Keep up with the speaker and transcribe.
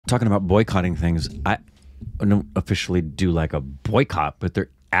talking about boycotting things, I don't officially do like a boycott, but there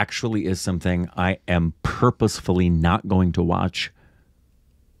actually is something I am purposefully not going to watch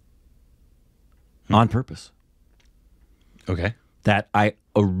on purpose. Okay. That I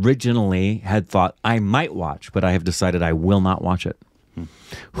originally had thought I might watch, but I have decided I will not watch it.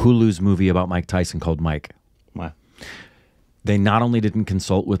 Hulu's movie about Mike Tyson called Mike. Wow. They not only didn't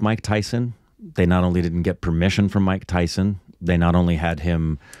consult with Mike Tyson, they not only didn't get permission from Mike Tyson, they not only had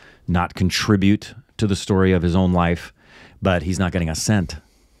him not contribute to the story of his own life, but he's not getting a cent.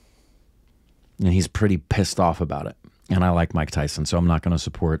 And he's pretty pissed off about it. And I like Mike Tyson, so I'm not going to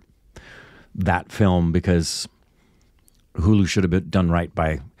support that film because Hulu should have been done right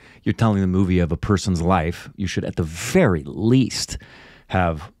by, you're telling the movie of a person's life. You should at the very least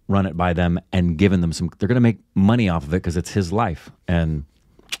have run it by them and given them some, they're going to make money off of it because it's his life. And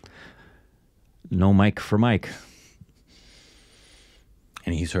no Mike for Mike.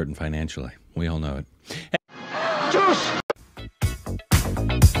 And he's hurting financially. We all know it.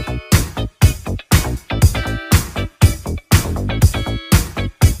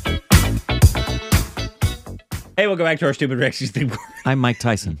 Hey, welcome back to our Stupid Rexy's thing. I'm Mike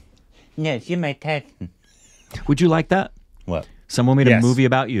Tyson. Yes, you're Mike Tyson. Would you like that? What? Someone made a movie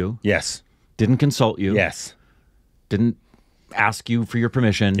about you. Yes. Didn't consult you. Yes. Didn't ask you for your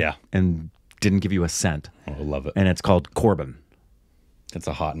permission. Yeah. And didn't give you a cent. Oh, I love it. And it's called Corbin. That's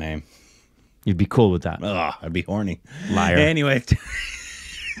a hot name. You'd be cool with that. Ugh, I'd be horny. Liar. Anyway.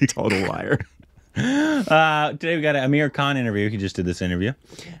 Total liar. Today we got an Aamir Khan interview. He just did this interview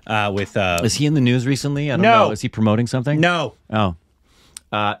with... Is he in the news recently? I don't No. know. Is he promoting something? No. Oh.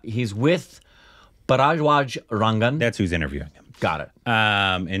 He's with Baradwaj Rangan. That's who's interviewing him. Got it.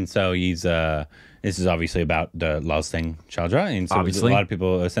 And so he's... this is obviously about the Laal Singh Chaddha. And so Obviously. a lot of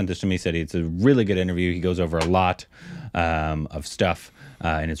people sent this to me, said it's a really good interview. He goes over a lot of stuff,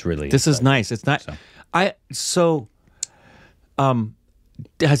 and it's really... This is nice. It's not...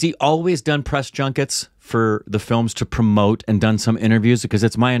 Has he always done press junkets for the films to promote and done some interviews? Because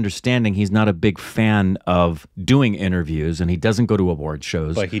it's my understanding he's not a big fan of doing interviews and he doesn't go to award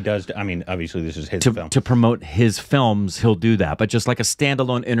shows. But he does, I mean, obviously this is his film. To promote his films, he'll do that. But just like a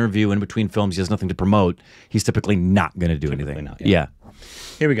standalone interview in between films, he has nothing to promote. He's typically not going to do anything. Not, yeah.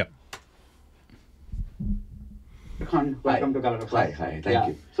 Here we go. Welcome to Color. Hi, thank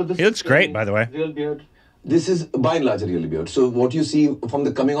you. So this He looks great, by the way. Real beard. This is by and large a real beard. So what you see from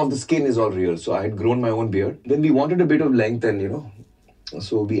the coming of the skin is all real. So I had grown my own beard. Then we wanted a bit of length and, you know,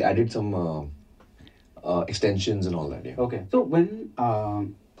 so we added some extensions and all that. Yeah. Okay. So when,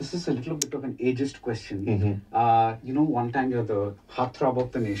 this is a little bit of an ageist question. You know, one time you're the heartthrob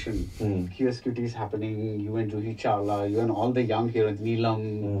of the nation. QSQT is happening, you and Juhi Chawla, you and all the young heroes,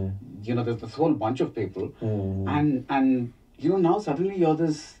 Neelam, you know, there's this whole bunch of people. And you know, now suddenly you're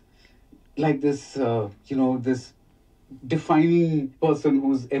this, like this, you know, this defining person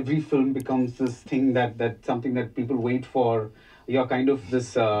whose every film becomes this thing that something that people wait for. You're kind of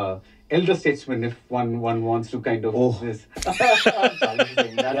this elder statesman, if one wants to kind of this. I'm sorry for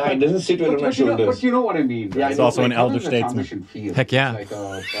saying that. Yeah, it doesn't sit well on my shoulders. But you know what I mean. Yeah, it's know, also like, an elder how does that statesman. transition feel? Heck yeah. Like,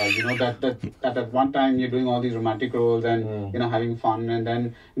 you know, that at one time you're doing all these romantic roles and, you know, having fun, and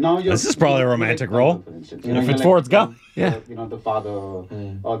then now you're... This is probably a romantic role. For instance. If it's Forrest Gump. Yeah. You know, the father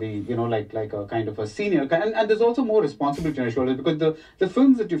or the, you know, like a kind of a senior. And there's also more responsibility on your shoulders because the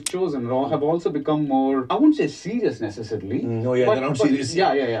films that you've chosen have also become more, I wouldn't say serious necessarily. No, yeah, they're not serious.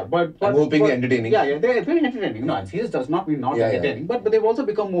 Yeah. But I'm hoping they're entertaining. Yeah, they're very entertaining. No, and serious does not mean not entertaining. But they've also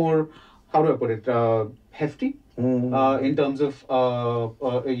become more, how do I put it, hefty in terms of,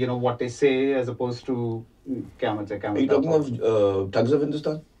 you know, what they say as opposed to... Are you talking of Thugs of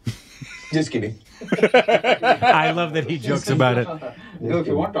Hindustan? Just kidding. I love that he jokes about it. No, if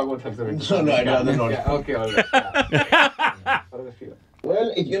you want to talk about Thugs of Hindustan. No, I'd rather not. Yeah, okay, all right. Yeah.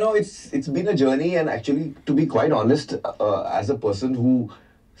 Well, you know, it's been a journey, and actually, to be quite honest, as a person who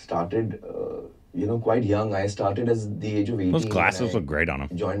started, you know, quite young, I started at the age of 18. Those glasses look great on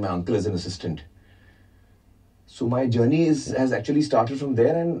him. Joined my uncle as an assistant. So my journey has actually started from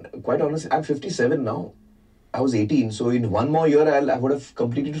there, and quite honestly, I'm 57 now. I was 18, so in one more year, I would have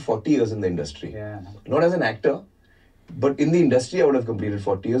completed 40 years in the industry. Yeah. Not as an actor, but in the industry, I would have completed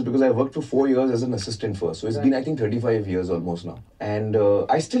 40 years because I worked for 4 years as an assistant first. So it's been, I think, 35 years almost now. And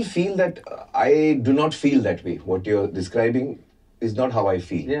I still feel that I do not feel that way. What you're describing is not how I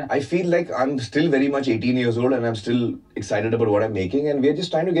feel. Yeah. I feel like I'm still very much 18 years old and I'm still excited about what I'm making, and we're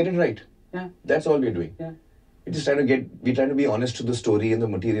just trying to get it right. Yeah. That's all we're doing. Yeah. We're just trying to be honest to the story and the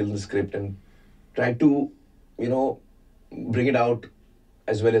material and the script and try to, you know, bring it out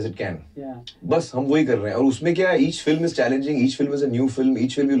as well as it can. Yeah. बस हम वही कर रहे हैं और उसमें क्या है, each film is challenging, each film is a new film,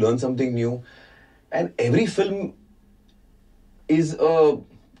 each film you learn something new, and every film is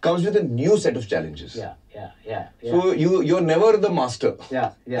comes with a new set of challenges. Yeah. So you're never the master.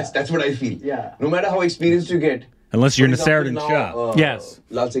 Yeah. That's what I feel. Yeah. No matter how experienced you get. Unless you're For example, Nasruddin now, Shah. Yes.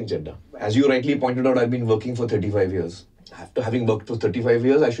 Laal Singh Chaddha. As you rightly pointed out, I've been working for 35 years. After having worked for 35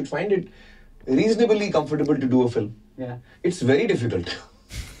 years, I should find it reasonably comfortable to do a film. Yeah. It's very difficult.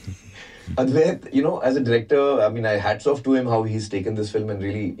 Advait, you know, as a director, I mean, I hats off to him how he's taken this film and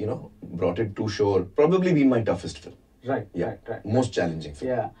really, you know, brought it to shore. Probably been my toughest film. Right. Most challenging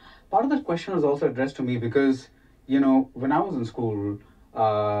film. Yeah. Part of that question was also addressed to me because, you know, when I was in school,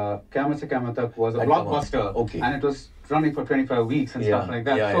 Kyamat Se Kyamat Tak was a blockbuster. Okay. And it was running for 25 weeks and stuff like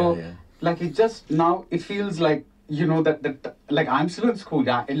that. So, like, it just, now, it feels like, you know, that like, I'm still in school.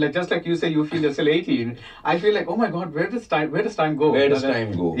 Yeah, and like, just like you say, you feel you're still 18. I feel like, oh my God, where does time go? Where does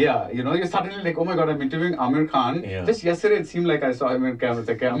time go? Yeah, you know, you're suddenly like, oh my God, I'm interviewing Aamir Khan. Yeah. Just yesterday, it seemed like I saw him in Kyamat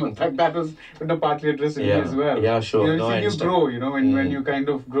Se Kyamat Tak. That was partly addressing me as well. Yeah, sure. You know, you grow, you know, when you kind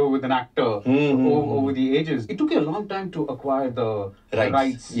of grow with an actor over the ages. It took you a long time to acquire the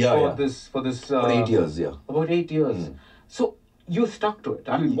rights for this. For 8 years, yeah. About 8 years. So you stuck to it.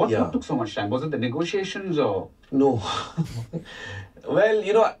 I mean, what took so much time? Was it the negotiations or? No. Well,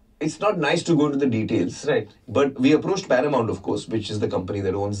 you know, it's not nice to go into the details. Right. But we approached Paramount, of course, which is the company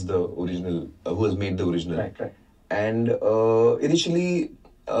that owns the original, who has made the original. Right. And initially,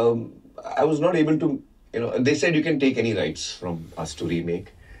 I was not able to, you know, they said you can take any rights from us to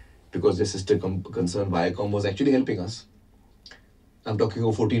remake because their sister concern, Viacom, was actually helping us. I'm talking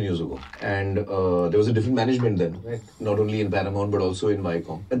of 14 years ago. And there was a different management then, not only in Paramount, but also in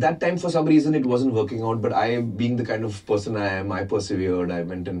Viacom. At that time, for some reason, it wasn't working out. But I, being the kind of person I am, I persevered. I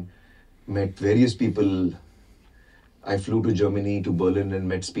went and met various people. I flew to Germany, to Berlin, and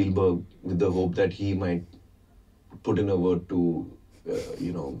met Spielberg with the hope that he might put in a word to,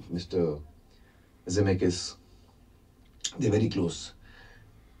 you know, Mr. Zemeckis. They're very close.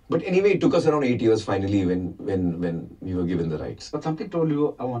 But anyway, it took us around 8 years finally when we were given the rights. But something told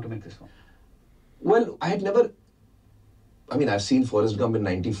you, I want to make this one. Well, I had never... I mean, I've seen Forrest Gump in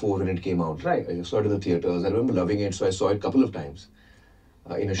 '94 when it came out. Right. I saw it in the theatres. I remember loving it, so I saw it a couple of times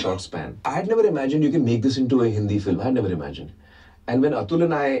in a short span. I had never imagined you can make this into a Hindi film. I had never imagined. And when Atul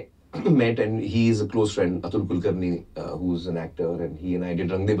and I met, and he is a close friend, Atul Kulkarni, who's an actor, and he and I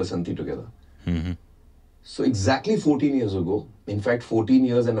did Rang De Basanti together. So exactly 14 years ago, in fact 14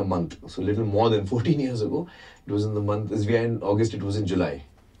 years and a month, so a little more than 14 years ago, it was in the month, as we are in August, it was in July.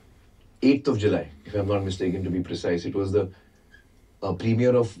 8th of July, if I'm not mistaken, to be precise. It was the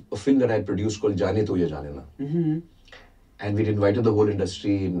premiere of a film that I had produced called Jaane To Ya Jaane Na. And we'd invited the whole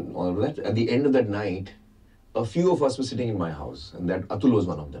industry and all of that. At the end of that night, a few of us were sitting in my house, and that Atul was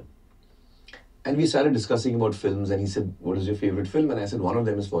one of them. And we started discussing about films, and he said, what is your favorite film? And I said, one of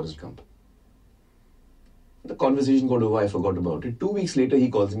them is Forrest Gump. The conversation got over, I forgot about it. 2 weeks later, he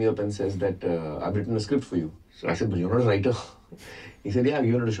calls me up and says that I've written a script for you. So I said, but you're not a writer. He said, yeah, I've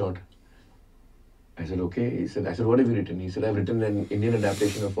given it a shot. I said, okay. I said, what have you written? He said, I've written an Indian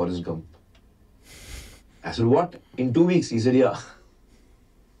adaptation of Forrest Gump. I said, what? In 2 weeks? He said, yeah.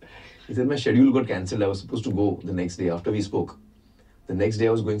 He said, my schedule got cancelled. I was supposed to go the next day after we spoke. The next day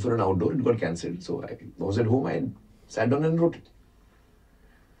I was going for an outdoor, it got cancelled. So I was at home, I sat down and wrote it.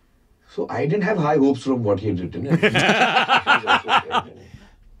 So I didn't have high hopes from what he had written.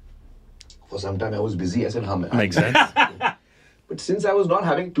 For some time I was busy. I said, Makes sense. But since I was not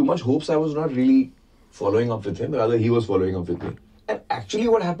having too much hopes, I was not really following up with him. Rather, he was following up with me. And actually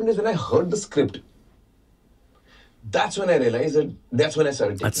what happened is when I heard the script, that's when I realized that that's when I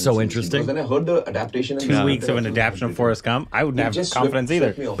started taking That's so interesting. Because when I heard the adaptation... And 2 weeks of an adaptation of Forrest Gump, I wouldn't have confidence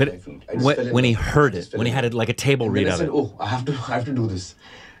either. But when he heard it, when he had it like a table read of it. I said, oh, I have to do this.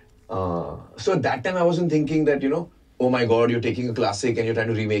 So at that time I wasn't thinking that, you know, oh my God, you're taking a classic and you're trying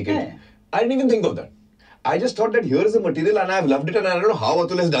to remake it. Yeah. I didn't even think of that. I just thought that here is the material and I've loved it and I don't know how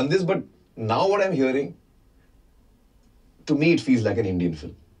Atul has done this, but now what I'm hearing, to me it feels like an Indian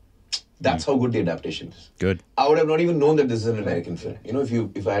film. That's how good the adaptation is. Good. I would have not even known that this is an American film. You know,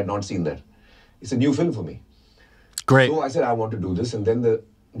 if I had not seen that. It's a new film for me. Great. So I said, I want to do this. And then the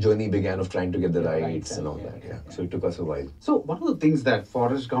journey began of trying to get the rights and all that. Yeah. So it took us a while. So one of the things that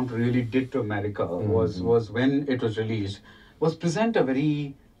Forrest Gump really did to America was when it was released, was present a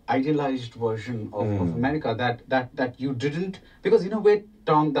very idealized version of America that you didn't, because in a way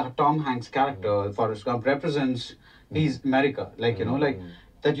Tom Hanks character, Forrest Gump, represents his America. Like, you know, like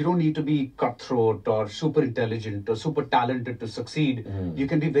that you don't need to be cutthroat or super intelligent or super talented to succeed. You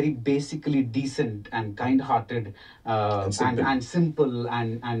can be very basically decent and kind-hearted and simple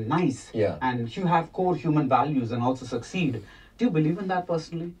and nice. Yeah. And you have core human values and also succeed. Do you believe in that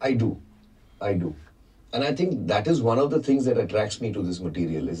personally? I do. And I think that is one of the things that attracts me to this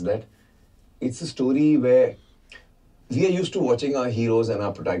material, is that it's a story where we are used to watching our heroes and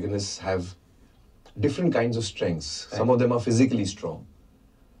our protagonists have different kinds of strengths. Right. Some of them are physically strong.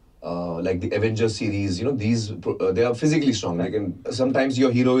 Like the Avengers series, you know, they are physically strong. Right. Sometimes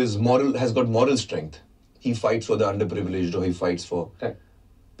your hero has got moral strength. He fights for the underprivileged, or he fights for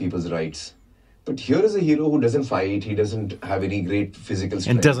people's rights. But here is a hero who doesn't fight. He doesn't have any great physical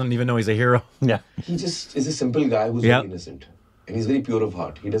strength. And doesn't even know he's a hero. Yeah. He just is a simple guy who's very innocent. And he's very pure of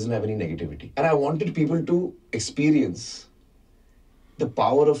heart. He doesn't have any negativity. And I wanted people to experience the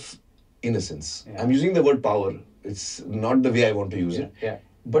power of innocence. Yeah. I'm using the word power. It's not the way I want to use it. Yeah.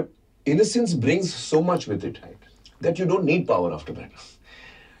 But innocence brings so much with it that you don't need power after that.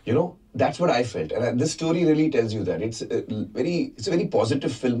 You know, that's what I felt. And this story really tells you that. It's a very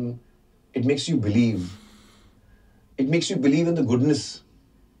positive film. It makes you believe. It makes you believe in the goodness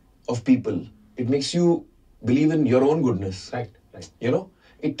of people. It makes you believe in your own goodness. Right. You know,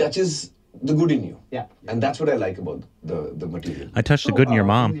 it touches the good in you. Yeah. And that's what I like about the material. I touched the good in your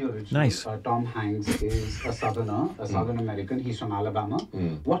mom. In the original, nice. Tom Hanks is a Southerner, a Southern American. He's from Alabama.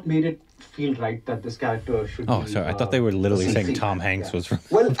 What made it feel right that this character should be... Oh, sorry. I thought they were literally saying Tom Hanks was from...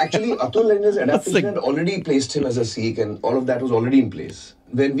 Well, actually, Atul in his adaptation had already placed him as a Sikh, and all of that was already in place.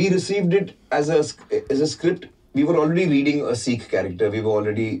 When we received it as a script, we were already reading a Sikh character. We were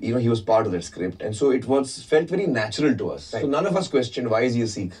already, you know, he was part of that script. And so it felt very natural to us. Right. So none of us questioned, why is he a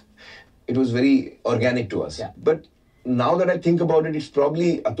Sikh? It was very organic to us. Yeah. But now that I think about it,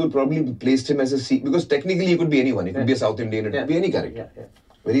 Atul probably placed him as a Sikh, because technically he could be anyone. It could be a South Indian, it could be any character. Yeah.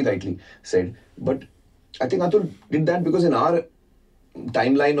 Very rightly said. But I think Atul did that because in our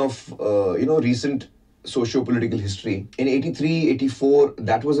timeline of, recent socio-political history, in 83, 84,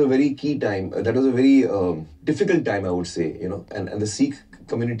 that was a very key time. That was a very difficult time, I would say, you know, and the Sikh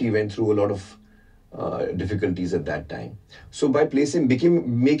community went through a lot of difficulties at that time. So by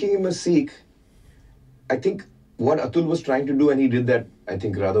making him a Sikh, I think what Atul was trying to do, and he did that, I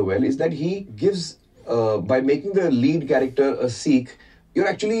think, rather well, is that he gives, by making the lead character a Sikh, you're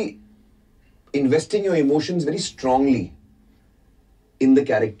actually investing your emotions very strongly in the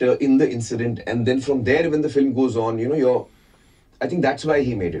character, in the incident, and then from there, when the film goes on, you know, I think that's why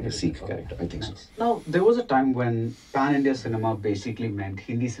he made it a Sikh character. I think so. Now, there was a time when pan-India cinema basically meant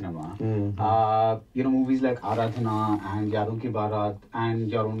Hindi cinema. Movies like Aradhana and Yaron Ki Barat and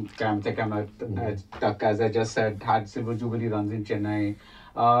Your Own Kam Se Kam Tak, as I just said, had Silver Jubilee runs in Chennai.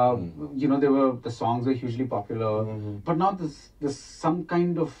 The songs were hugely popular. But now there's some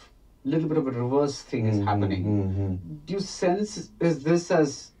kind of little bit of a reverse thing is happening. Do you sense, is this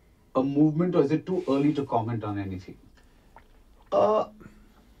as a movement, or is it too early to comment on anything?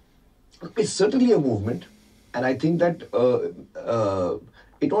 It's certainly a movement, and I think that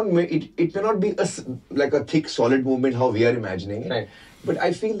it may not be like a thick, solid movement how we are imagining it. Right. But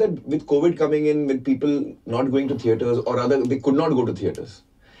I feel that with COVID coming in, with people not going to theatres, or rather they could not go to theatres,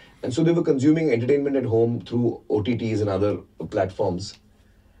 and so they were consuming entertainment at home through OTTs and other platforms.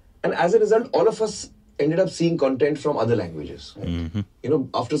 And as a result, all of us ended up seeing content from other languages. Right? You know,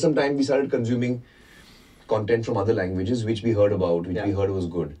 after some time, we started consuming content from other languages, which we heard about, which we heard was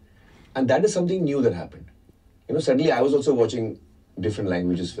good. And that is something new that happened. You know, suddenly I was also watching different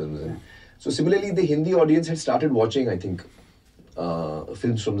languages films. And so similarly, the Hindi audience had started watching, I think,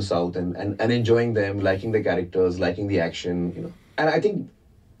 films from the South and enjoying them, liking the characters, liking the action, you know. And I think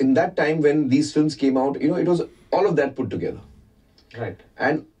in that time when these films came out, you know, it was all of that put together. Right.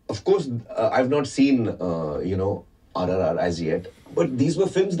 And of course, I've not seen, RRR as yet, but these were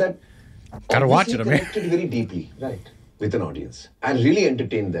films that gotta watch it, Aamir. Connected very deeply, with an audience, and really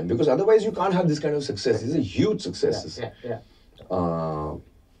entertained them, because otherwise you can't have this kind of success. It's a huge success. So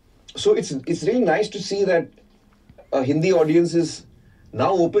it's really nice to see that a Hindi audience is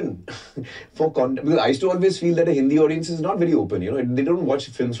now open for content, because I used to always feel that a Hindi audience is not very open. You know, they don't watch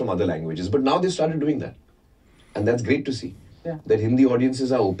films from other languages, but now they started doing that, and that's great to see. That Hindi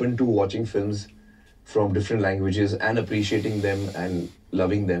audiences are open to watching films from different languages and appreciating them and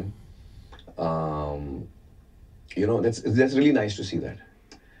loving them. That's really nice to see that.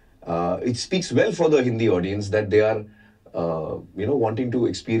 It speaks well for the Hindi audience that they are, wanting to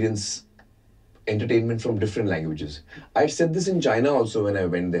experience entertainment from different languages. I said this in China also when I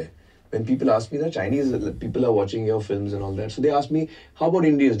went there. When people ask me that Chinese people are watching your films and all that, so they ask me, how about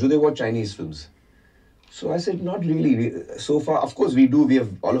Indians? Do they watch Chinese films? So I said, not really. So far, of course, we do. We have,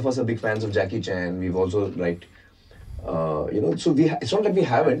 all of us are big fans of Jackie Chan. We've also so it's not that we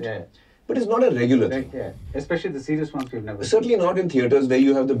haven't, but it's not a regular thing. Yeah, especially the serious ones we've never. Certainly not in theatres where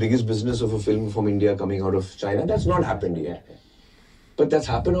you have the biggest business of a film from India coming out of China. That's not happened yet. But that's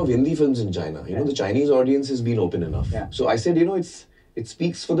happened of Hindi films in China. You know, the Chinese audience has been open enough. So I said, it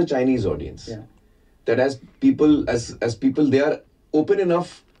speaks for the Chinese audience. That as people, they are open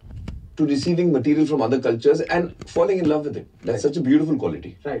enough to receiving material from other cultures and falling in love with it. That's such a beautiful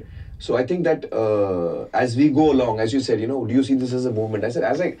quality. Right. So I think that as we go along, as you said, do you see this as a movement? I said,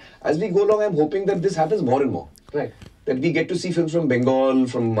 as we go along, I'm hoping that this happens more and more. Right. That we get to see films from Bengal,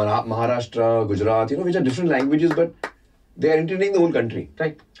 from Maharashtra, Gujarat, which are different languages, but they are entertaining the whole country.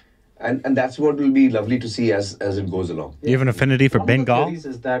 Right. And that's what will be lovely to see as it goes along. You have an affinity for Bengal? One of the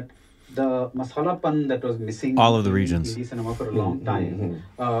theories is that the masalapan that was missing all of the in regions Hindi cinema for a long time,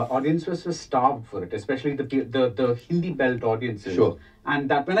 audiences were starved for it, especially the Hindi belt audiences. Sure. And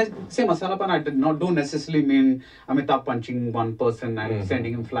that when I say masalapan, I don't necessarily mean Amitabh punching one person and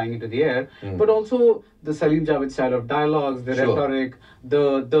sending him flying into the air, but also the Salim Javed style of dialogues, the rhetoric,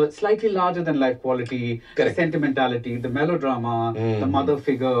 the slightly larger than life quality, the sentimentality, the melodrama, the mother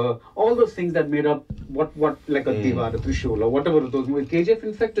figure, all those things that made up what like a Diwar, a Trishul, or whatever those movies. KGF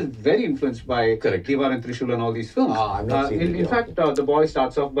in fact is very influenced by Diwar and Trishul and all these films. In fact, the boy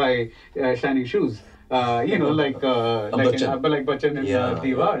starts off by shining shoes. Like Bachchan in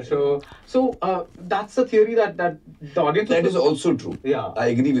Diwar. So that's the theory that the audience. That is also true. Yeah, I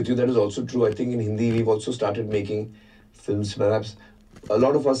agree with you. That is also true. I think in Hindi we've also started making films. Perhaps a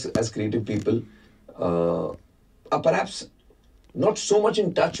lot of us as creative people are perhaps not so much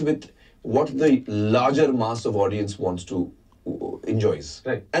in touch with what the larger mass of audience wants to enjoys.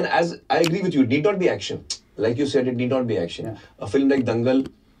 Right. And as I agree with you, it need not be action. Like you said, it need not be action. Yeah. A film like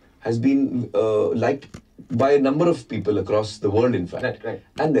Dangal has been liked by a number of people across the world, in fact. Right.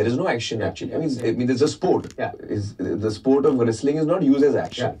 And there is no action actually. I mean, there's a sport. The sport of wrestling is not used as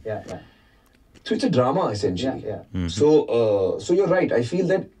action. So it's a drama essentially. So you're right. I feel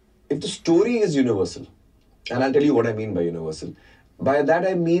that if the story is universal, and I'll tell you what I mean by universal. By that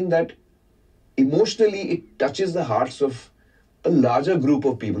I mean that emotionally it touches the hearts of a larger group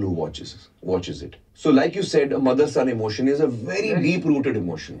of people who watches it. So like you said, a mother-son emotion is a very deep-rooted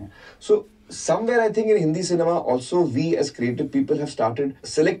emotion. So somewhere I think in Hindi cinema also we as creative people have started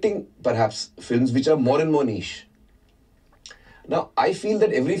selecting perhaps films which are more and more niche. Now I feel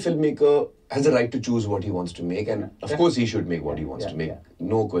that every filmmaker has a right to choose what he wants to make, and of course he should make what he wants to make,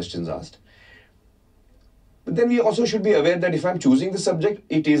 no questions asked. But then we also should be aware that if I'm choosing the subject,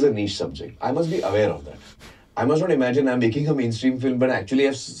 it is a niche subject. I must be aware of that. I must not imagine I'm making a mainstream film, but actually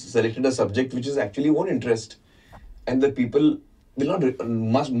I've selected a subject which is actually own interest, and the people will not,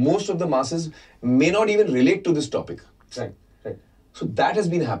 most of the masses may not even relate to this topic. Right. So that has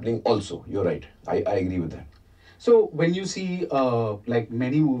been happening also. You're right. I agree with that. So when you see like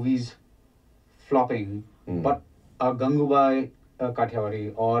many movies flopping, but a Gangubai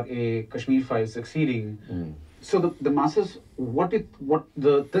Kathiawadi or a Kashmir Files succeeding, so the masses, what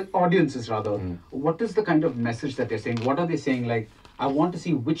the audiences rather, what is the kind of message that they're saying? What are they saying? Like, I want to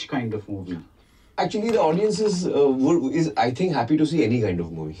see which kind of movie? Actually, the audience is I think happy to see any kind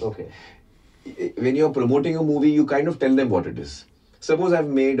of movie. Okay. When you're promoting a movie, you kind of tell them what it is. Suppose I've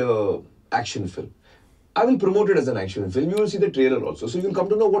made a action film. I will promote it as an action film. You will see the trailer also. So you'll come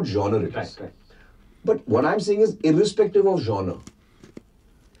to know what genre it is. Right. But what I'm saying is, irrespective of genre,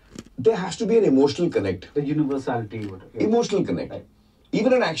 there has to be an emotional connect. The universality. Emotional connect. Right.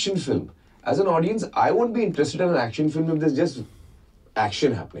 Even an action film. As an audience, I won't be interested in an action film if there's just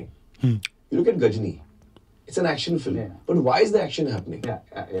action happening. You look at Gajni. It's an action film. But why is the action happening?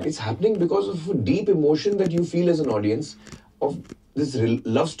 It's happening because of a deep emotion that you feel as an audience of this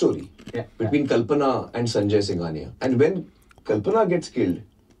love story between Kalpana and Sanjay Singhania. And when Kalpana gets killed,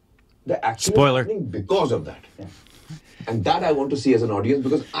 the action is happening because of that. And that I want to see as an audience,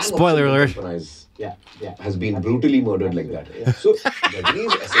 because I'm spoiler alert. Kalpana has been brutally murdered like that. So Gajni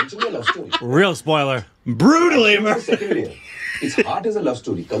is essentially a love story. Real spoiler. Brutally murdered. Second layer. Its heart is a love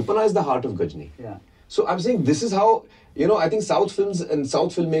story. Kalpana is the heart of Gajni. So I'm saying this is how, I think South films and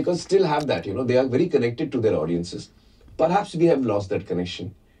South filmmakers still have that. They are very connected to their audiences. Perhaps we have lost that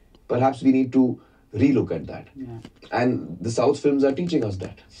connection. Perhaps we need to relook at that. And the South films are teaching us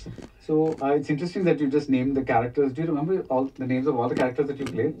that. So it's interesting that you just named the characters. Do you remember all the names of all the characters that you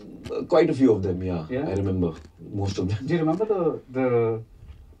played? Quite a few of them, yeah. I remember most of them. Do you remember the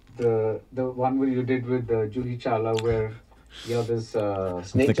one where you did with Juhi Chawla, where this I'm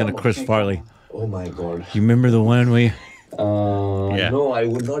thinking of Chris Farley. Oh my God. You remember the one Yeah. No, I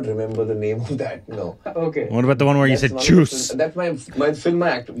would not remember the name of that. No. Okay. What about the one where you said juice? That's my film.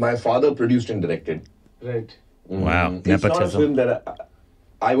 My father produced and directed. Right. Wow, It's not a nepotism. film that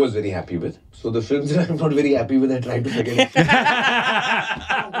I was very happy with. So the films that I'm not very happy with, I try to forget.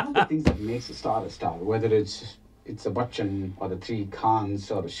 One of the things that makes a star, whether it's a Bachchan or the three Khans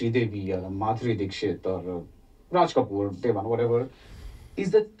or a Sridevi or a Madhuri Dixit or a Raj Kapoor, Devan, whatever,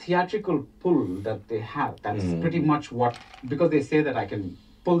 is the theatrical pull that they have. That's pretty much what, because they say that I can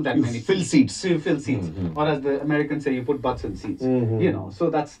pull that many fill seats. fill seats, or as the Americans say, you put butts in seats. You know, so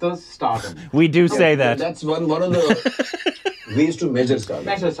that's the stardom. We do say that. That's one of the ways to measure stardom.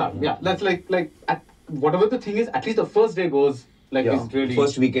 Measure stardom, yeah. That's like at, whatever the thing is, at least the first day goes like Yeah. it's really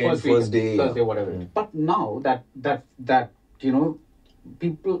First weekend, first day, Thursday, yeah. whatever. But now that you know,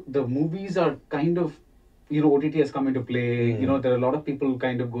 people, the movies are kind of, you know, OTT has come into play. You know, there are a lot of people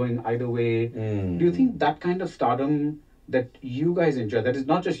kind of going either way. Do you think that kind of stardom that you guys enjoy, that is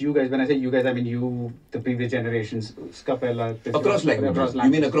not just you guys, when I say you guys, I mean you, the previous generations, Scapella, Across languages. You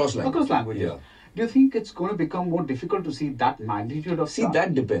mean across languages? Across languages. Yeah. Do you think it's going to become more difficult to see that magnitude of See,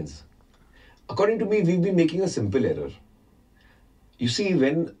 stardom? that depends. According to me, we've been making a simple error. You see,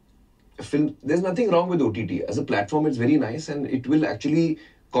 when a film, there's nothing wrong with OTT. As a platform, it's very nice and it will actually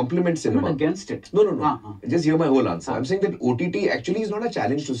complement I'm cinema. not against it. No. Just hear my whole answer. I'm saying that OTT actually is not a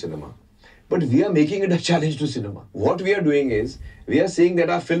challenge to cinema. But we are making it a challenge to cinema. What we are doing is, we are saying that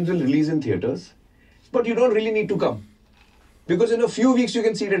our films will release in theatres, but you don't really need to come. Because in a few weeks, you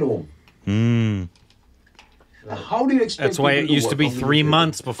can see it at home. How do you expect That's why it people used to be come the 3 theatre?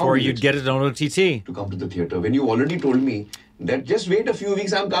 months How before do you you'd get it on OTT. to come to the theatre when you already told me that just wait a few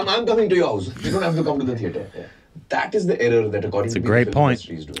weeks, I'm coming to your house. You don't have to come to the theatre. That is the error that according It's to a me great the film point.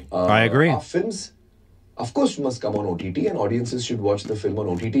 industry is doing. I agree. Our films, of course, must come on OTT and audiences should watch the film on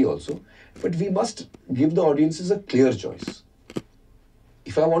OTT also. But we must give the audiences a clear choice.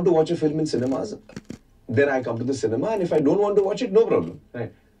 If I want to watch a film in cinemas, then I come to the cinema, and if I don't want to watch it, no problem.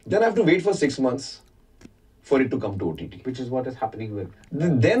 Right. Then I have to wait for 6 months for it to come to OTT. Which is what is happening with.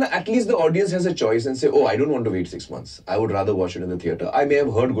 Then at least the audience has a choice and say, oh, I don't want to wait 6 months. I would rather watch it in the theatre. I may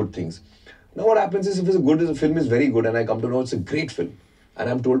have heard good things. Now what happens is, if the film is very good and I come to know it's a great film and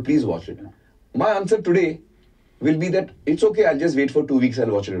I'm told, please watch it. My answer today will be that it's okay, I'll just wait for 2 weeks,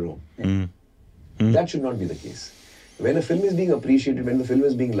 I'll watch it at home. That should not be the case. When a film is being appreciated, when the film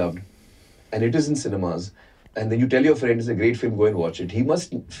is being loved, and it is in cinemas, and then you tell your friend it's a great film, go and watch it, he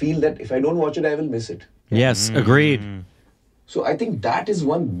must feel that if I don't watch it, I will miss it. Yes, agreed. So I think that is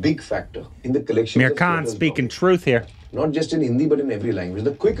one big factor in the collection. Mir Khan speaking truth here. Not just in Hindi, but in every language.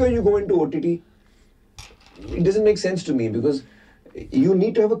 The quicker you go into OTT, it doesn't make sense to me because you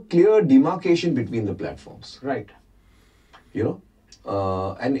need to have a clear demarcation between the platforms. Right. You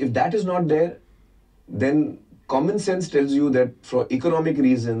know? And if that is not there, then common sense tells you that for economic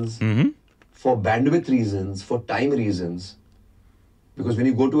reasons, for bandwidth reasons, for time reasons, because when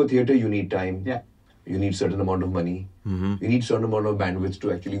you go to a theatre, you need time. Yeah. You need certain amount of money. You need certain amount of bandwidth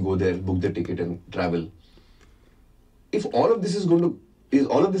to actually go there, book the ticket and travel. If all of this is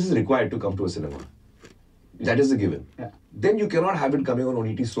required to come to a cinema, that is a given. Yeah. Then you cannot have it coming on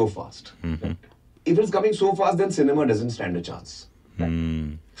OTT so fast. If it's coming so fast, then cinema doesn't stand a chance.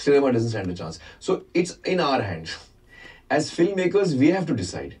 Cinema doesn't stand a chance. So it's in our hands. As filmmakers, we have to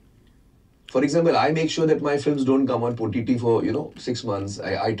decide. For example, I make sure that my films don't come on OTT for 6 months.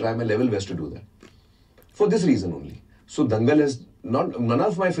 I try my level best to do that. For this reason only. So Dangal has none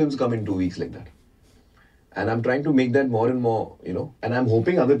of my films come in 2 weeks like that. And I'm trying to make that more and more, and I'm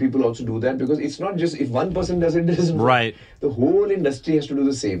hoping other people also do that, because it's not just if one person does it, it doesn't work. Right. The whole industry has to do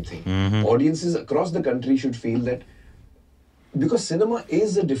the same thing. Audiences across the country should feel that, because cinema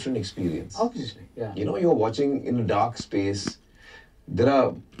is a different experience. Obviously. Yeah. You're watching in a dark space. There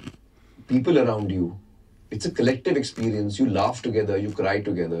are people around you. It's a collective experience. You laugh together, you cry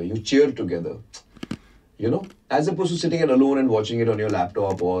together, you cheer together. As opposed to sitting alone and watching it on your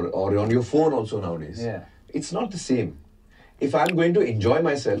laptop or on your phone also nowadays. Yeah. It's not the same. If I'm going to enjoy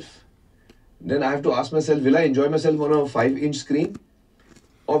myself, then I have to ask myself, will I enjoy myself on a 5-inch screen?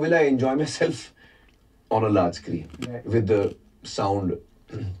 Or will I enjoy myself on a large screen? Right. With the sound.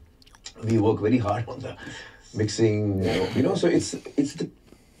 We work very hard on the mixing, so it's the...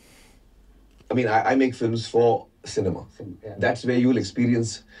 I mean, I make films for cinema. Yeah. That's where you will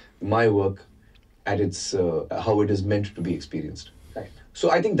experience my work at its how it is meant to be experienced. Right. So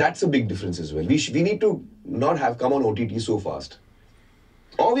I think that's a big difference as well. We need to not have come on OTT so fast.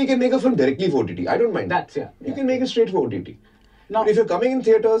 Or we can make a film directly for OTT. I don't mind. That's, yeah. You can make it straight for OTT. Now, But if you're coming in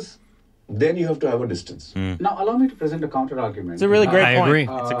theatres, then you have to have a distance. Now, allow me to present a counter argument. It's a really great I point. agree.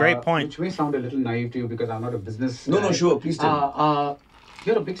 It's a great point. Which may sound a little naive to you because I'm not a business No, guy. sure, please tell me.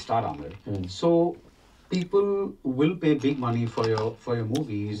 You're a big star, Aamir. So people will pay big money for your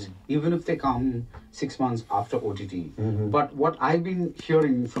movies, even if they come 6 months after OTT. But what I've been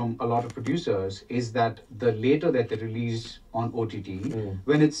hearing from a lot of producers is that the later that they release on OTT,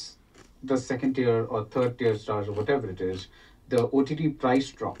 when it's the second tier or third tier stars or whatever it is, the OTT price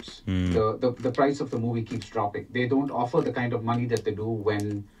drops. The price of the movie keeps dropping. They don't offer the kind of money that they do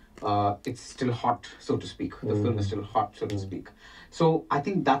when it's still hot, so to speak. The film is still hot, so to speak. So I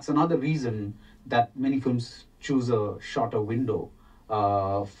think that's another reason that many films choose a shorter window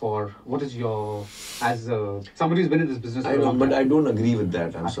for what is your, as somebody who's been in this business for I a know, long but time. I don't agree with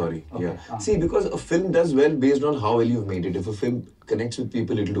that. I'm sorry. Okay. Yeah. See, because a film does well based on how well you've made it. If a film connects with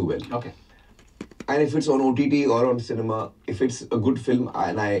people, it'll do well. Okay. And if it's on OTT or on cinema, if it's a good film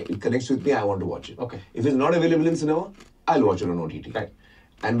and it connects with me, I want to watch it. Okay. If it's not available in cinema, I'll watch it on OTT. Right.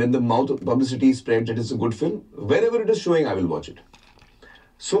 And when the mouth publicity spreads that it's a good film, wherever it is showing, I will watch it.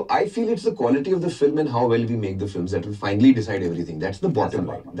 So I feel it's the quality of the film and how well we make the films that will finally decide everything. That's the bottom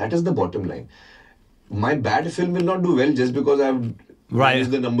line. That is the bottom line. My bad film will not do well just because I've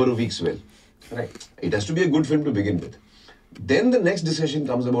managed the number of weeks well. Right. It has to be a good film to begin with. Then the next decision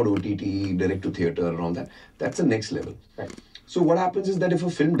comes about OTT, direct to theatre and all that. That's the next level. Right. So what happens is that if a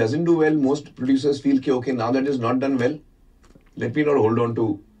film doesn't do well, most producers feel, okay, now that it's not done well, let me not hold on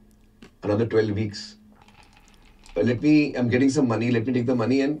to another 12 weeks. I'm getting some money, let me take the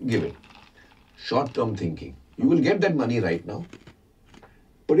money and give it. Short-term thinking. You will get that money right now,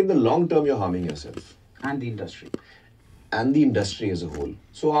 but in the long term, you're harming yourself. And the industry. And the industry as a whole.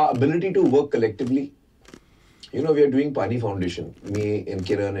 So our ability to work collectively, we are doing Pani Foundation. Me and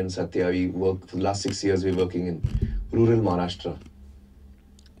Kiran and Satya, we work, for the last 6 years, we're working in rural Maharashtra.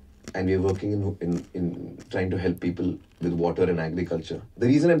 And we're working in trying to help people with water and agriculture. The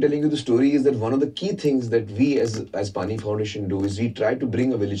reason I'm telling you the story is that one of the key things that we as Pani Foundation do is we try to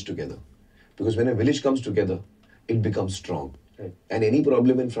bring a village together. Because when a village comes together, it becomes strong. Right. And any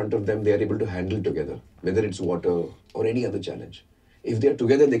problem in front of them, they are able to handle together, whether it's water or any other challenge. If they are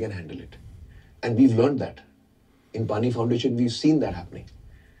together, they can handle it. And we've learned that. In Pani Foundation, we've seen that happening.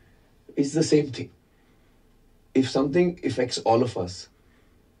 It's the same thing. If something affects all of us,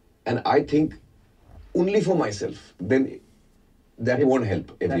 and I think only for myself, then that won't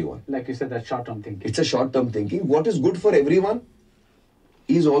help everyone. Like you said, that short-term thinking. It's a short-term thinking. What is good for everyone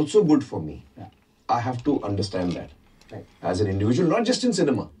is also good for me. Yeah. I have to understand that. Right. As an individual, not just in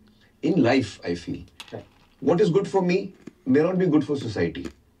cinema, in life, I feel. Right. What is good for me may not be good for society.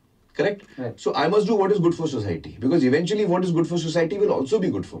 Correct? Right. So I must do what is good for society. Because eventually what is good for society will also be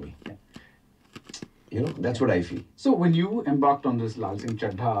good for me. Yeah. That's what I feel. So when you embarked on this Laal Singh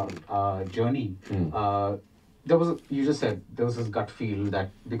Chaddha journey, you just said there was this gut feel that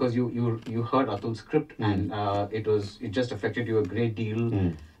because you heard Atul's script and it just affected you a great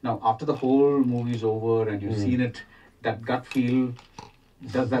deal. Now after the whole movie's over and you've seen it, that gut feel,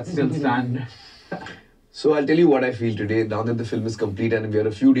 does that still stand? So I'll tell you what I feel today, now that the film is complete and we are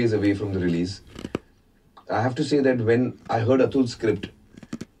a few days away from the release. I have to say that when I heard Atul's script,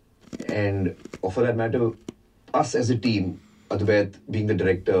 and or for that matter, us as a team, Advait being the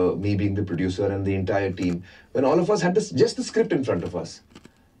director, me being the producer and the entire team, when all of us had just the script in front of us,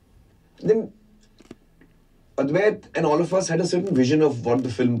 then Advait and all of us had a certain vision of what the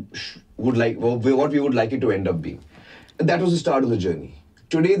film would like, what we would like it to end up being. And that was the start of the journey.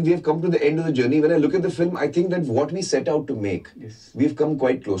 Today, we have come to the end of the journey. When I look at the film, I think that what we set out to make, we've come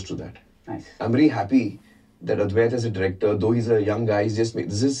quite close to that. Nice. I'm very happy that Advait as a director, though he's a young guy, this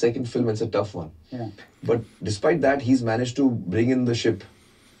is his second film, it's a tough one. Yeah. But despite that, he's managed to bring in the ship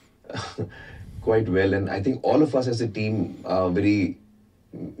quite well. And I think all of us as a team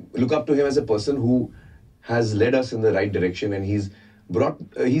look up to him as a person who has led us in the right direction, and he's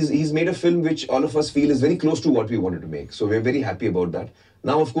made a film which all of us feel is very close to what we wanted to make. So we're very happy about that.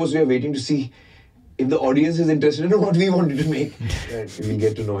 Now, of course, we are waiting to see if the audience is interested in what we wanted to make. We'll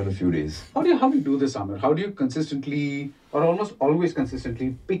get to know in a few days. How do you do this, Aamir? How do you consistently, or almost always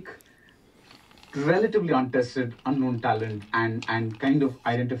consistently, pick relatively untested, unknown talent and kind of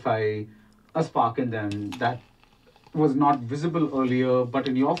identify a spark in them that was not visible earlier, but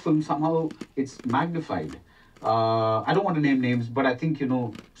in your film somehow it's magnified? I don't want to name names, but I think you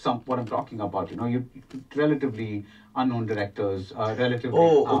know what I'm talking about. You relatively unknown directors, relatively.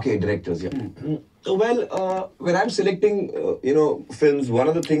 Oh, okay, directors, yeah. Well, when I'm selecting, films, one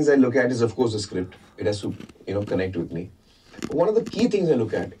of the things I look at is, of course, the script. It has to, connect with me. One of the key things I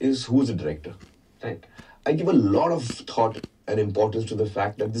look at is who's the director. Right. I give a lot of thought an importance to the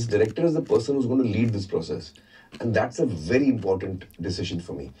fact that this director is the person who's going to lead this process. And that's a very important decision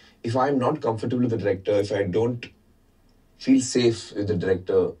for me. If I'm not comfortable with the director, if I don't feel safe with the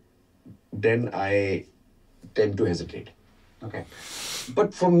director, then I tend to hesitate. Okay.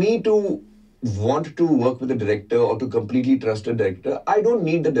 But for me to want to work with a director or to completely trust a director, I don't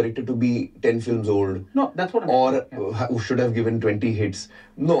need the director to be 10 films old. No, that's what I'm or saying. who should have given 20 hits.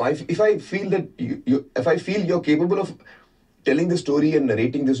 No, if I feel that if I feel you're capable of telling the story and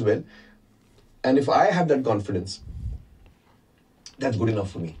narrating this well, and if I have that confidence, that's good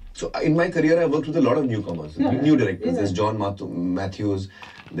enough for me. So in my career, I worked with a lot of newcomers, new directors. Yeah. There's John Matthews,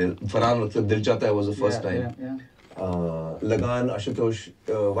 there's Farhan Dil Chahta was the first time. Yeah. Lagan, Ashutosh,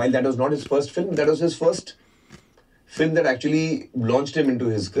 while that was not his first film, that was his first film that actually launched him into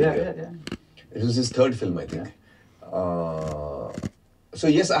his career. Yeah. It was his third film, I think. So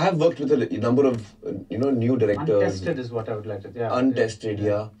yes, I have worked with a number of new directors. Untested is what I would like to. Yeah. Untested,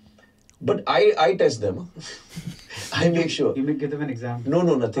 yeah. But I test them. I make sure. You may give them an example. No,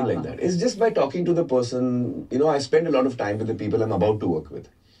 nothing like that. It's just by talking to the person. I spend a lot of time with the people I'm about to work with.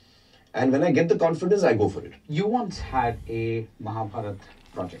 And when I get the confidence, I go for it. You once had a Mahabharat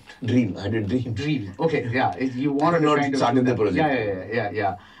project. Dream. I had a dream. Dream. Okay, yeah. You wanted to not kind of started do the that. project.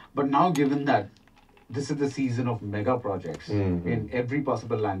 Yeah. But now, given that this is the season of mega projects in every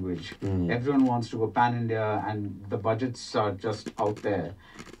possible language, everyone wants to go pan-India and the budgets are just out there.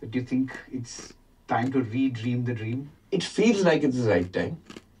 Do you think it's time to re-dream the dream? It feels like it's the right time.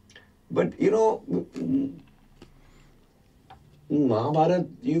 But, Mahabharat,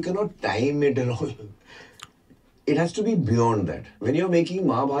 you cannot time it at all. It has to be beyond that. When you're making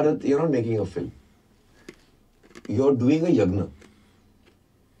Mahabharat, you're not making a film. You're doing a yagna.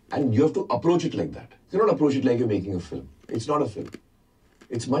 And you have to approach it like that. You don't approach it like you're making a film. It's not a film.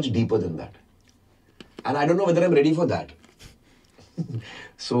 It's much deeper than that. And I don't know whether I'm ready for that.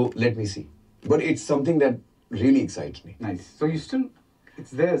 So let me see. But it's something that really excites me. Nice. So you still,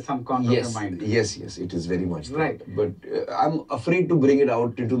 it's there, some corner of your mind. Yes, it is very much Right. that. But I'm afraid to bring it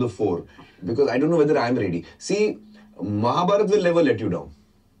out into the fore because I don't know whether I'm ready. See, Mahabharat will never let you down.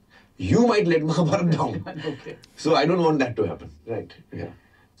 You might let Mahabharat down. Okay. So I don't want that to happen. Right. Yeah.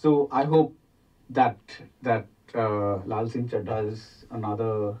 So I hope that Laal Singh Chaddha is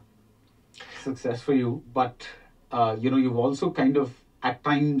another success for you. But you've also kind of at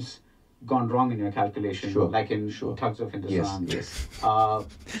times gone wrong in your calculation, Sure. like in Thugs of Hindustan. Yes.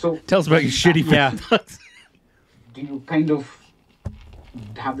 So Tell us about your shitty film. do you kind of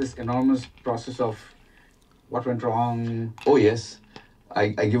have this enormous process of what went wrong? Oh yes. I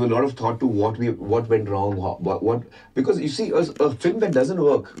give a lot of thought to what went wrong, what because you see a film that doesn't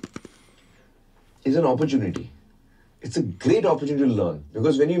work is an opportunity. It's a great opportunity to learn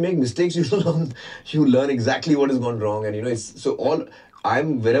because when you make mistakes, you learn exactly what has gone wrong, and it's so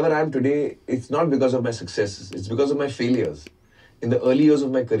wherever I am today. It's not because of my successes; it's because of my failures. In the early years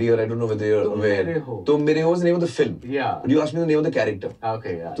of my career, I don't know whether you're aware. Tum Mere Ho was the name of the film. Yeah. But you asked me the name of the character.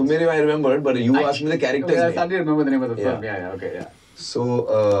 Okay, yeah. Tum Mere Ho I remembered, but you asked me the character's I name. suddenly remember the name of the film. Yeah. Yeah, okay, yeah.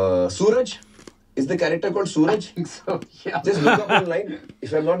 So, Suraj? Is the character called Suraj? I think so, yeah. Just look up online.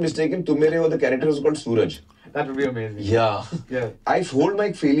 If I'm not mistaken, Tum Mere Ho, the character is called Suraj. That would be amazing. Yeah. I hold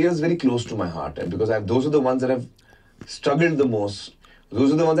my failures very close to my heart because those are the ones that I've struggled the most.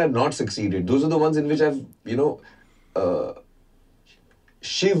 Those are the ones that have not succeeded. Those are the ones in which I've,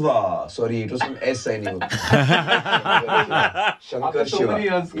 Shiva. Sorry, it was some S I knew. Shankar After so Shiva. many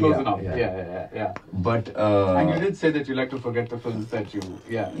years, close enough. Yeah. Yeah. But And you did say that you like to forget the films that you,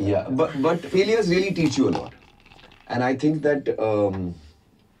 yeah. But failures really teach you a lot, and I think that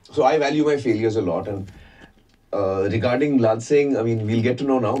so I value my failures a lot. And regarding Laal Singh, I mean, we'll get to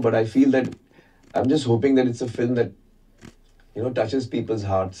know now, but I feel that I'm just hoping that it's a film that touches people's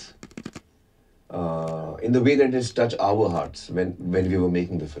hearts. In the way that it's touched our hearts when we were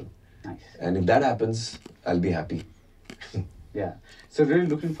making the film. Nice. And if that happens, I'll be happy. Yeah. So really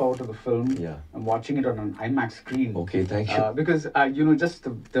looking forward to the film. Yeah. I'm watching it on an IMAX screen. Okay, thank you. Because just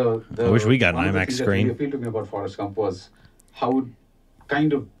the I wish we got an one of the IMAX things that screen. really appealed to me about Forrest Gump was how it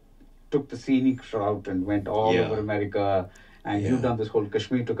kind of took the scenic route and went all over America. And you've done this whole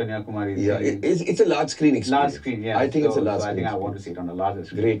Kashmir to Kanyakumari. Yeah, it's a large screen experience. Large screen, yeah. I think it's a large so screen. I think I want to see it on a larger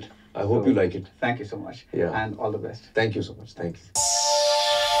screen. Great. I hope you like it. Thank you so much. Yeah. And all the best. Thank you so much. Thanks.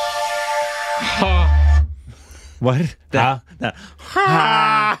 What?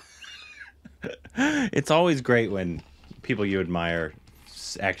 It's always great when people you admire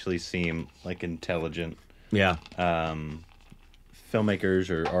actually seem like intelligent Yeah. filmmakers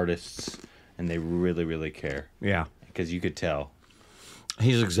or artists, and they really, really care. Yeah. Because you could tell.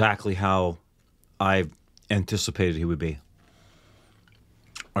 He's exactly how I anticipated he would be.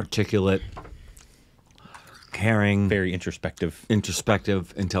 articulate, caring, Very introspective.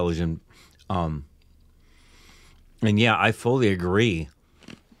 intelligent. And yeah, I fully agree.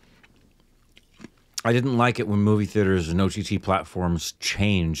 I didn't like it when movie theaters and OTT platforms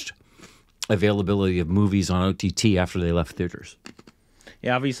changed availability of movies on OTT after they left theaters.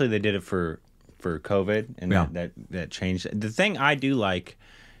 Yeah, obviously they did it for COVID, and Yeah. that changed. The thing I do like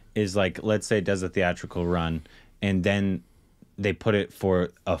is, like, let's say it does a theatrical run, and then they put it for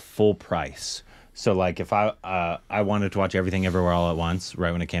a full price. So, like, if I wanted to watch Everything Everywhere All at Once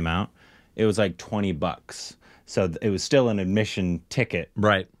right when it came out, it was like $20. So it was still an admission ticket,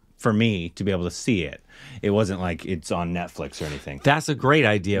 Right. for me to be able to see it. It wasn't like it's on Netflix or anything. That's a great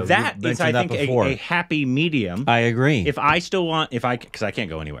idea. That You is, I mentioned think, before. a happy medium. I agree. If I still want, because I can't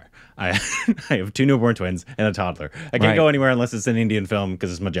go anywhere. I have 2 newborn twins and a toddler. I can't Right. go anywhere unless it's an Indian film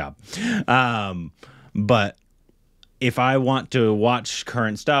because it's my job. But if I want to watch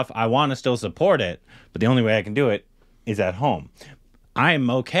current stuff, I want to still support it. But the only way I can do it is at home. I'm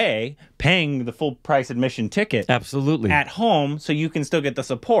okay paying the full price admission ticket Absolutely. at home, so you can still get the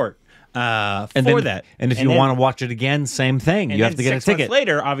support and for then, that. And if you then- want to watch it again, same thing. and You have then to get a 6 months ticket.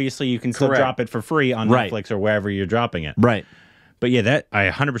 later, obviously, you can still Correct. drop it for free on Right. Netflix or wherever you're dropping it. Right. But yeah, that I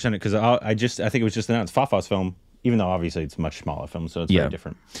 100% because I think it was just announced Fafa's film, even though obviously it's a much smaller film, so it's Yeah. very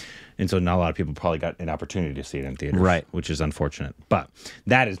different. And so not a lot of people probably got an opportunity to see it in theaters, Right. Which is unfortunate. But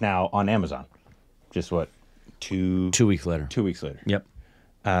that is now on Amazon. Just what, 2 weeks later. 2 weeks later. Yep.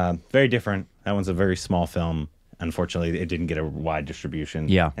 Very different. That one's a very small film. Unfortunately, it didn't get a wide distribution.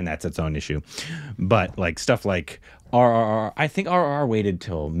 Yeah. And that's its own issue. But like stuff like RRR, I think RRR waited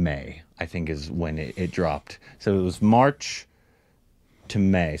till May, I think is when it dropped. So it was March to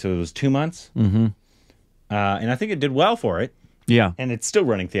May. So it was 2 months. Mm-hmm. And I think it did well for it. Yeah. And it's still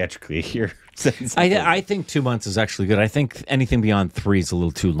running theatrically here. Since I think 2 months is actually good. I think anything beyond 3 is a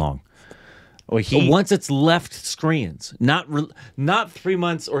little too long. well, Once it's left screens, not 3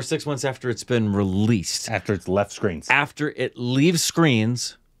 months or 6 months after it's been released. after it's left screens. After it leaves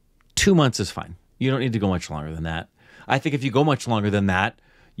screens, 2 months is fine. You don't need to go much longer than that. I think if you go much longer than that,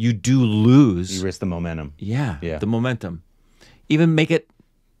 you do lose. You risk the momentum. Yeah, Yeah. the momentum. Even make it,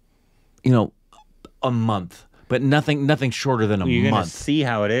 a month, but nothing shorter than a You're going to month. see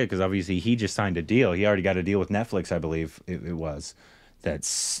how it is because obviously he just signed a deal. He already got a deal with Netflix, I believe it was.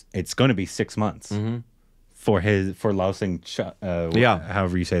 It's going to be 6 months for Laal Singh Chaddha,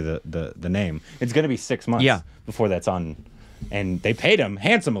 however you say the name. It's going to be 6 months before that's on. And they paid him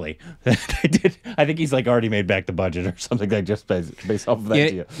handsomely. They did. I think he's like already made back the budget or something like just based off of that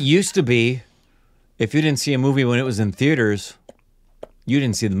deal. It used to be, if you didn't see a movie when it was in theaters, you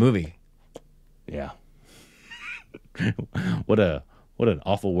didn't see the movie. Yeah. What an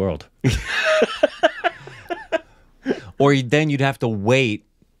awful world. Or then you'd have to wait,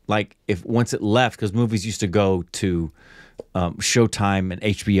 like once it left, because movies used to go to Showtime and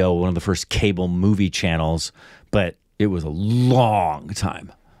HBO, one of the first cable movie channels, but it was a long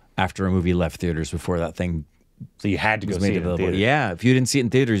time after a movie left theaters before that thing So you had to go was see made it in available. theaters. Yeah, if you didn't see it in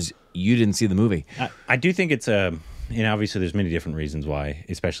theaters, you didn't see the movie. I do think it's obviously there's many different reasons why,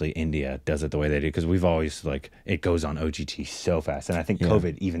 especially India does it the way they do, because we've always it goes on OTT so fast, and I think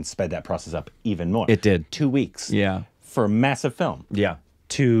COVID even sped that process up even more. It did. 2 weeks. Yeah. For a massive film. Yeah.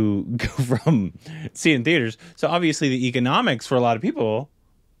 To go from seeing in theaters. So obviously the economics for a lot of people,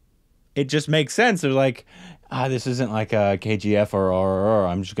 it just makes sense. They're like, this isn't like a KGF or RRR.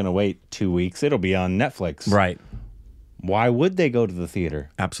 I'm just going to wait 2 weeks. It'll be on Netflix. Right. Why would they go to the theater?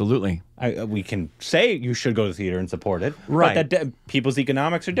 Absolutely. We can say you should go to the theater and support it. Right. But people's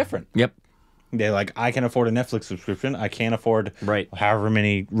economics are different. Yep. They're like, I can afford a Netflix subscription. I can't afford however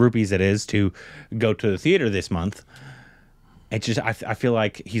many rupees it is to go to the theater this month. It just, I feel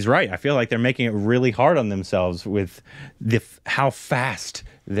like he's right. I feel like they're making it really hard on themselves with how fast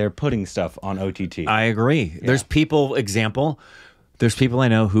they're putting stuff on OTT. I agree. There's people I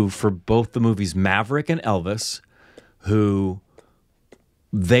know who, for both the movies Maverick and Elvis, who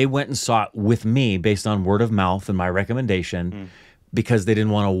they went and saw it with me based on word of mouth and my recommendation because they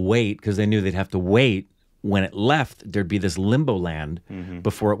didn't want to wait, because they knew they'd have to wait. When it left, there'd be this limbo land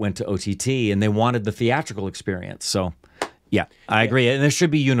before it went to OTT, and they wanted the theatrical experience. So, yeah, I agree. And there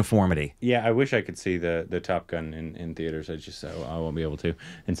should be uniformity. Yeah, I wish I could see the Top Gun in theaters. I won't be able to.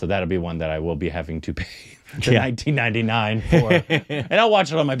 And so that'll be one that I will be having to pay the $19.99 for. And I'll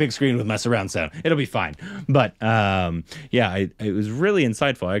watch it on my big screen with my surround sound. It'll be fine. But it was really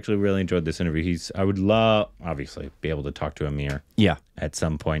insightful. I actually really enjoyed this interview. I would love, obviously, be able to talk to Aamir at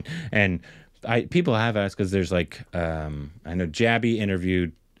some point. And people have asked, because there's I know Jabby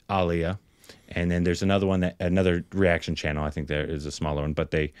interviewed Alia. And then there's another one, another reaction channel. I think there is a smaller one,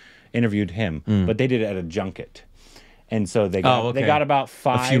 but they interviewed him. But they did it at a junket. And so they got about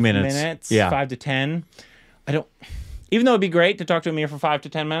 5 minutes. Yeah. 5 to 10. Even though it'd be great to talk to Aamir for 5 to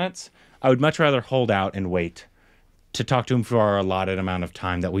 10 minutes, I would much rather hold out and wait to talk to him for our allotted amount of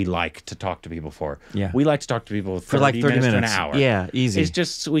time that we like to talk to people for. Yeah. We like to talk to people for like 30 minutes to an hour. Yeah, easy. It's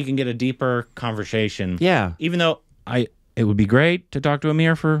just so we can get a deeper conversation. Yeah. Even though it would be great to talk to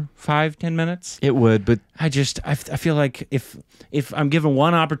Aamir for 5-10 minutes. It would, but I feel like if I'm given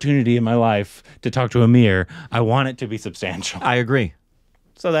one opportunity in my life to talk to Aamir, I want it to be substantial. I agree.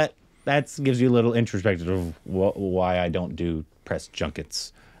 So that gives you a little introspective of why I don't do press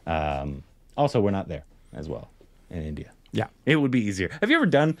junkets. Also, we're not there as well in India. Yeah. It would be easier. Have you ever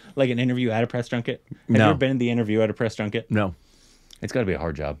done like an interview at a press junket? Have No. you ever been in the interview at a press junket? No. It's got to be a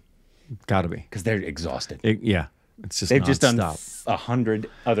hard job. Got to be. Because they're exhausted. Yeah. It's just They've just done nonstop. 100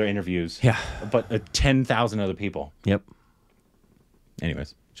 other interviews. Yeah. But 10,000 other people. Yep.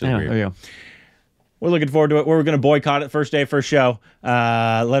 Anyways. Just Yeah, weird. there you go. We're looking forward to it. We're going to boycott it first day, first show.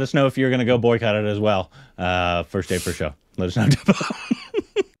 Let us know if you're going to go boycott it as well. First day, first show. Let us know.